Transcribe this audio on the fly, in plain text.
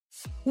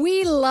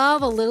We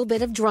love a little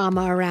bit of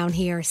drama around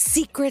here.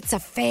 Secrets,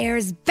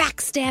 affairs,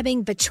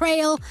 backstabbing,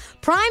 betrayal.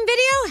 Prime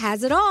Video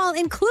has it all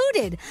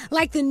included,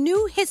 like the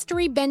new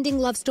history-bending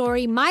love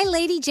story, My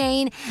Lady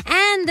Jane,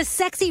 and the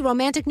sexy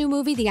romantic new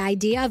movie, The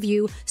Idea of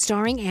You,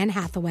 starring Anne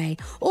Hathaway.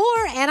 Or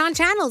add-on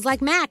channels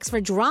like Max for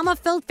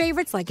drama-filled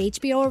favorites like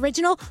HBO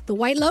original, The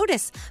White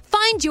Lotus.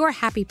 Find your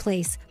happy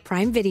place.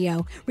 Prime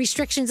Video.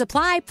 Restrictions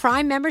apply.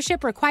 Prime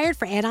membership required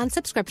for add-on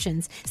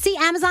subscriptions. See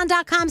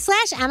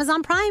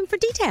Amazon.com/Amazon Prime for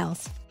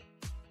details.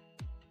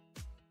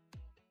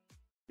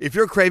 If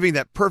you're craving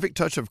that perfect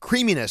touch of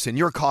creaminess in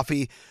your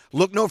coffee,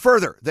 look no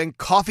further than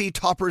Coffee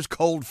Topper's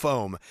Cold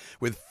Foam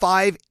with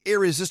 5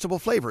 irresistible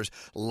flavors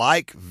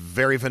like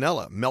very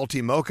vanilla,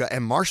 melty mocha,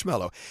 and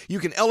marshmallow. You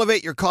can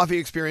elevate your coffee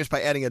experience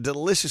by adding a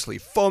deliciously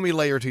foamy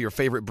layer to your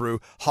favorite brew,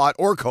 hot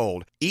or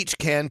cold. Each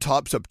can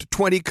tops up to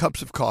 20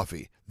 cups of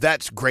coffee.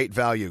 That's great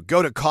value.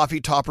 Go to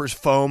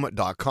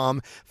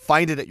coffeetoppersfoam.com,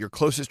 find it at your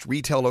closest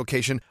retail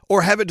location,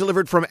 or have it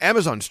delivered from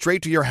Amazon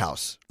straight to your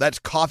house. That's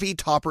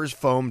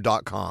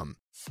coffeetoppersfoam.com.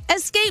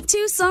 Escape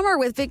to summer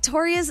with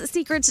Victoria's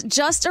Secret's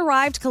just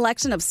arrived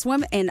collection of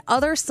swim and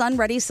other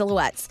sun-ready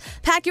silhouettes.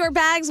 Pack your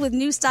bags with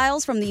new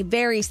styles from the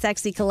Very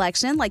Sexy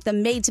collection, like the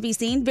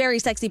made-to-be-seen Very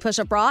Sexy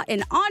push-up bra,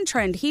 and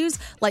on-trend hues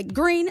like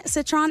green,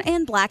 citron,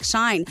 and black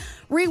shine.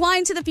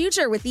 Rewind to the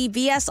future with the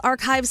VS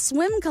Archive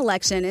Swim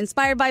collection,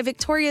 inspired by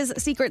Victoria's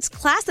Secret's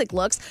classic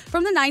looks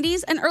from the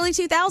 90s and early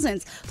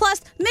 2000s. Plus,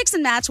 mix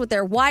and match with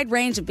their wide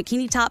range of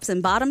bikini tops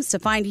and bottoms to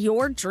find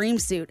your dream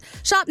suit.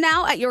 Shop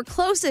now at your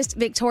closest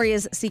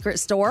Victoria's Secret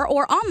store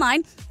or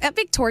online at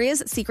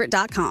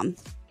victoriassecret.com.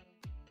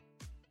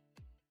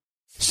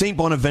 St.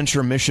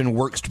 Bonaventure Mission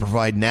works to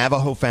provide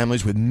Navajo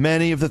families with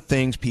many of the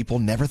things people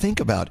never think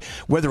about.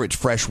 Whether it's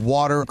fresh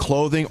water,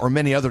 clothing, or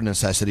many other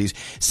necessities,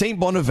 St.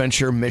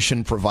 Bonaventure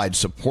Mission provides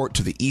support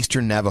to the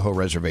Eastern Navajo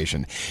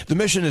Reservation. The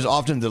mission is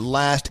often the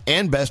last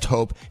and best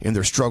hope in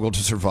their struggle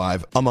to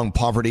survive among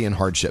poverty and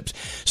hardships.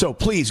 So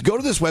please go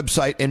to this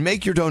website and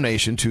make your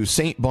donation to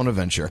St.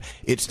 Bonaventure.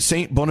 It's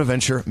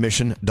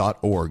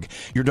stbonaventuremission.org.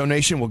 Your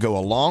donation will go a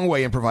long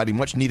way in providing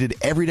much needed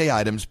everyday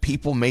items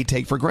people may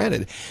take for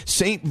granted.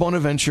 St.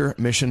 Bonaventuremission.org.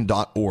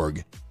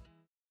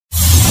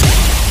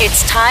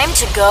 It's time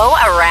to go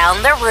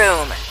around the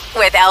room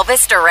with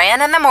Elvis Duran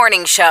and the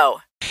Morning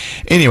Show.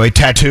 Anyway,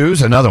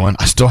 tattoos, another one.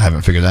 I still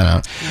haven't figured that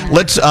out.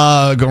 Let's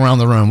go around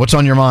the room. What's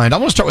on your mind? I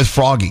want to start with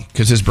Froggy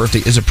because his birthday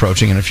is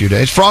approaching in a few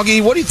days.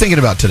 Froggy, what are you thinking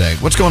about today?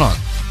 What's going on?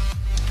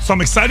 So I'm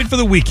excited for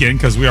the weekend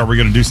because we're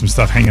going to do some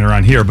stuff hanging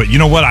around here. But you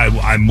know what?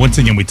 I'm once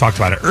again, we talked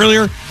about it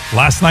earlier.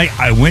 Last night,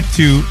 I went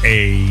to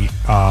a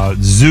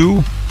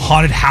zoo,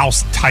 haunted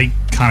house type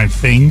kind of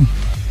thing.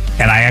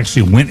 And I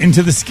actually went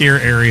into the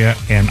scare area.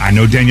 And I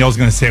know Danielle's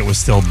going to say it was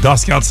still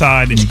dusk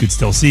outside and you could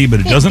still see, but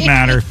it doesn't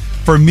matter.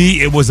 For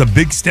me, it was a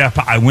big step.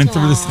 I went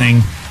through this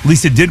thing.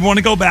 Lisa did want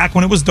to go back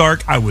when it was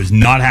dark. I was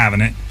not having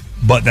it.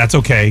 But that's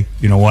okay.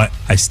 You know what?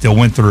 I still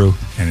went through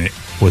and it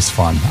was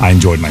fun. I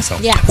enjoyed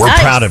myself. Yeah, we're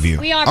proud of you.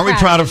 We are we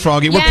proud of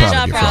Froggy? Yeah, we're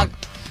proud of you, Frog.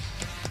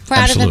 Proud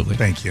Absolutely. of him.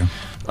 Thank you.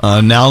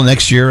 Now,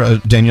 next year,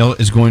 Danielle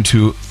is going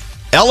to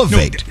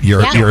elevate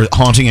your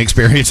haunting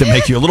experience and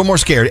make you a little more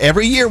scared.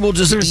 Every year, we'll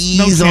just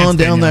ease on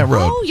down that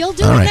road. Oh, you'll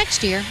do it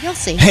next year. You'll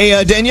see.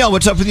 Hey, Danielle,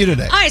 what's up with you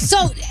today? All right,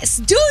 so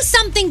do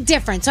something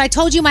different. So I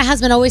told you my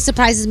husband always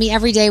surprises me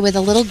every day with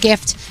a little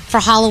gift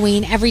for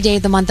Halloween every day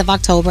of the month of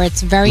October.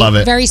 It's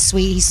very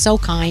sweet. He's so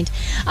kind.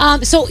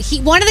 So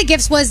one of the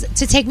gifts was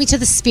to take me to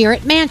the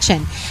Spirit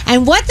Mansion.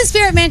 And what the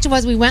Spirit Mansion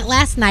was, we went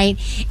last night.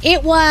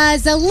 It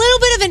was a little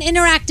bit of an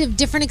interactive,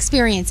 different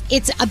experience.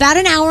 It's about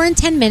an hour and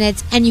 10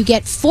 minutes, and you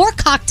get 4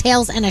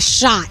 cocktails and a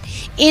shot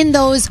in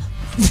those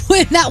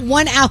with that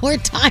 1 hour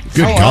time.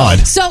 Good God.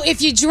 So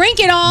if you drink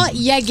it all,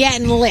 you're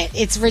getting lit.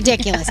 It's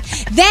ridiculous.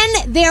 Then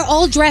they're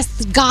all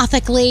dressed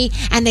gothically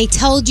and they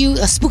told you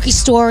a spooky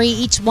story,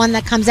 each one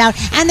that comes out.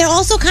 And they're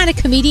also kind of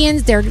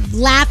comedians. They're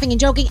laughing and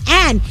joking.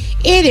 And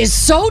it is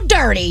so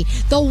dirty.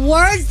 The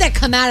words that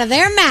come out of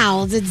their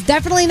mouths, it's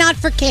definitely not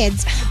for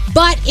kids.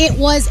 But it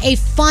was a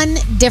fun,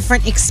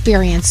 different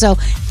experience. So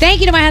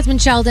thank you to my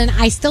husband, Sheldon.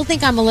 I still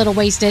think I'm a little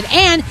wasted.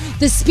 And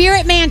the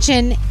Spirit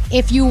Mansion,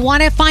 if you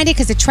want to find it,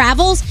 because it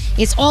travels,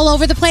 it's all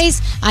over the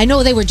place. I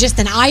know they were just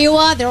in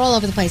Iowa. They're all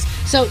over the place.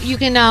 So you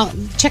can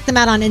check them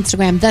out on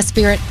Instagram, The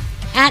Spirit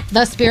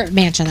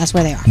Mansion. That's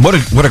where they are.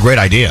 What a great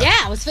idea.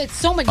 Yeah, it's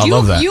so much. I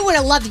love that. You would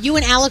have loved it. You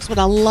and Alex would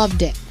have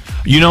loved it.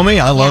 You know me.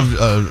 I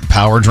love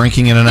power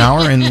drinking in an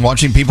hour and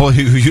watching people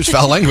who use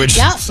foul language.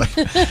 Yep.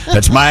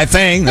 That's my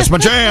thing. That's my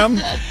jam.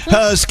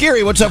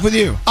 Scary, what's up with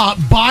you?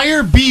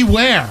 Buyer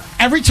beware.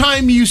 Every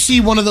time you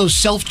see one of those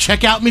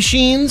self-checkout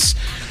machines,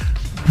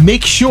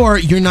 make sure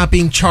you're not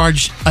being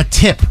charged a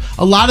tip.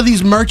 A lot of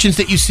these merchants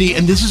that you see,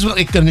 and this is what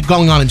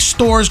going on in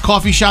stores,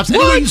 coffee shops,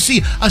 anywhere you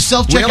see a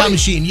self-checkout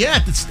machine.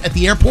 Yeah, at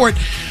the airport.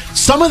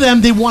 Some of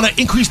them, they want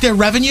to increase their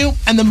revenue,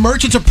 and the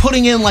merchants are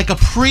putting in like a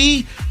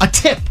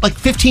tip, like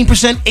 15%,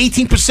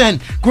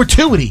 18%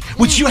 gratuity,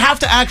 which you have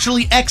to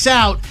actually X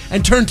out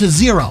and turn to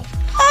zero.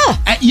 Oh.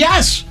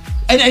 Yes.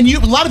 And a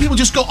lot of people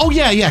just go, oh,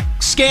 yeah,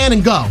 scan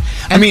and go.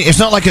 I mean, it's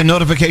not like a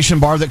notification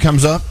bar that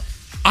comes up.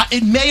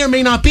 It may or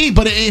may not be,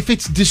 but if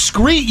it's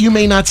discreet, you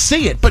may not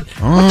see it. But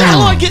what the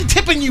hell am I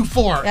tipping you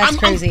for? That's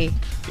crazy.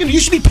 You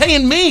should be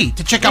paying me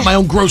to check out my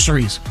own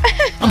groceries.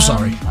 I'm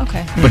sorry.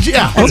 Okay. But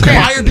yeah,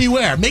 buyer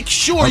beware. Make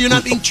sure you're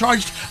not being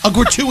charged a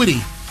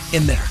gratuity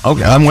in there.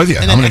 Okay, I'm with you.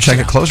 I'm going to check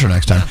it closer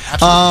next time.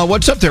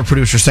 What's up there,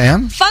 producer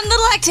Sam? Fun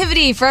little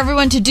activity for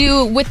everyone to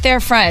do with their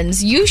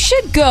friends. You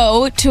should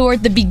go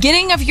toward the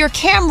beginning of your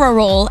camera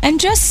roll and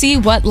just see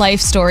what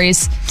life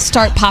stories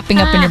start popping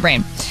up in your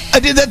brain. I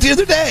did that the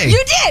other day.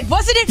 You did?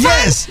 Wasn't it fun?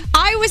 Yes.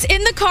 I was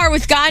in the car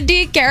with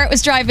Gandhi. Garrett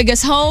was driving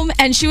us home,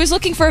 and she was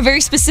looking for a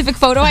very specific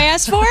photo I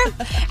asked for.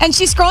 And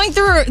she's scrolling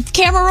through her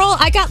camera roll.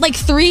 I got like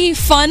 3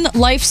 fun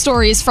life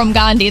stories from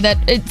Gandhi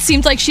that it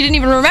seemed like she didn't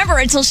even remember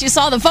until she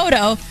saw the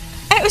photo.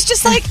 And it was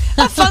just like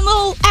a fun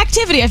little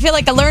activity. I feel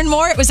like I learned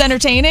more. It was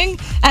entertaining.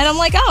 And I'm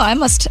like, I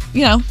must,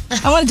 I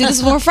want to do this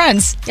with more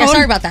friends. Yeah,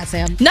 sorry about that,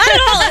 Sam. Not at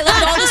all. I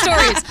loved all the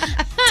stories.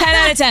 10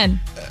 out of 10.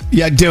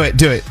 Yeah, do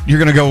it. You're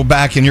going to go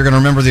back and you're going to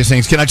remember these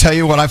things. Can I tell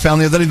you what I found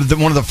the other day?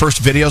 One of the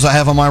first videos I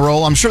have on my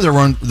roll. I'm sure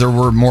there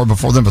were more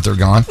before them, but they're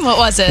gone. What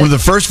was it? One of the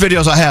first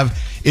videos I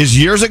have is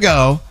years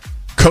ago,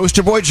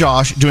 Coaster Boy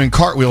Josh doing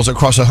cartwheels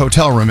across a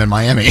hotel room in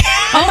Miami.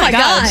 Oh my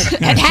God.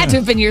 It had to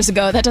have been years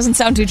ago. That doesn't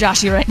sound too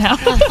Joshy right now.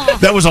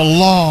 That was a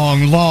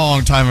long,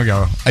 long time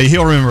ago.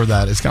 He'll remember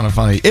that. It's kind of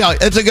funny. Yeah,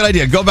 it's a good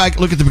idea. Go back,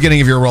 look at the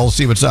beginning of your roll,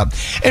 see what's up.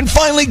 And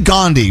finally,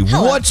 Gandhi,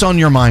 what's on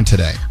your mind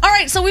today? All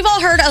right, so we've all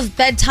heard of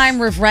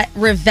bedtime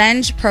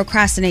revenge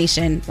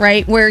procrastination,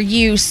 right? Where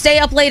you stay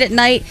up late at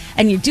night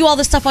and you do all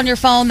this stuff on your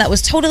phone that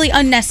was totally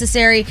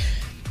unnecessary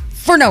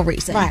for no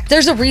reason. Right.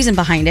 There's a reason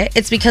behind it.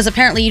 It's because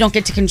apparently you don't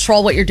get to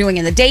control what you're doing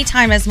in the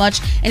daytime as much.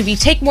 And if you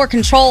take more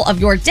control of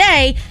your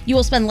day, you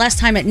will spend less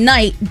time at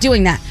night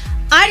doing that.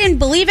 I didn't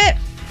believe it.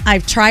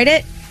 I've tried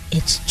it.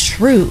 It's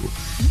true.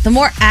 The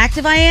more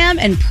active I am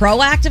and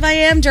proactive I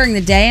am during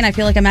the day, and I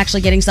feel like I'm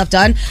actually getting stuff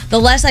done, the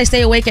less I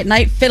stay awake at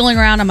night fiddling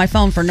around on my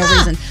phone for no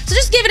reason. So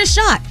just give it a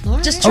shot.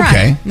 Right. Just try.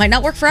 Okay. Might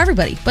not work for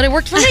everybody, but it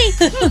worked for me.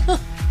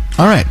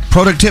 All right,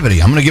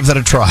 productivity. I'm going to give that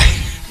a try.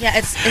 Yeah,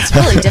 it's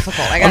really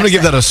difficult. I'm going to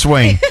give that a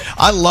swing.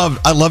 I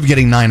love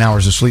getting 9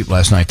 hours of sleep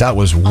last night. That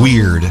was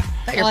weird.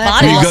 But your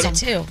body that's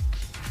loves it too.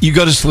 You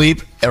go to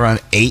sleep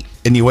around 8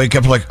 and you wake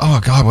up like,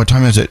 oh God, what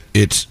time is it?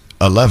 It's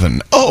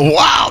 11. Oh,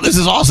 wow, this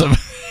is awesome.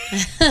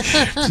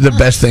 It's the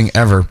best thing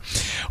ever.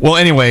 Well,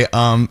 anyway,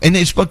 and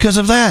it's because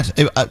of that.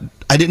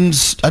 I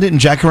didn't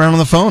jack around on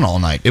the phone all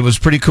night. It was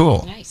pretty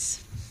cool.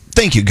 Nice.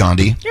 Thank you,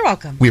 Gandhi. You're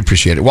welcome. We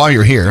appreciate it. While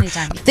you're here,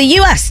 Anytime. The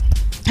U.S.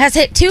 has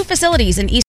hit 2 facilities in East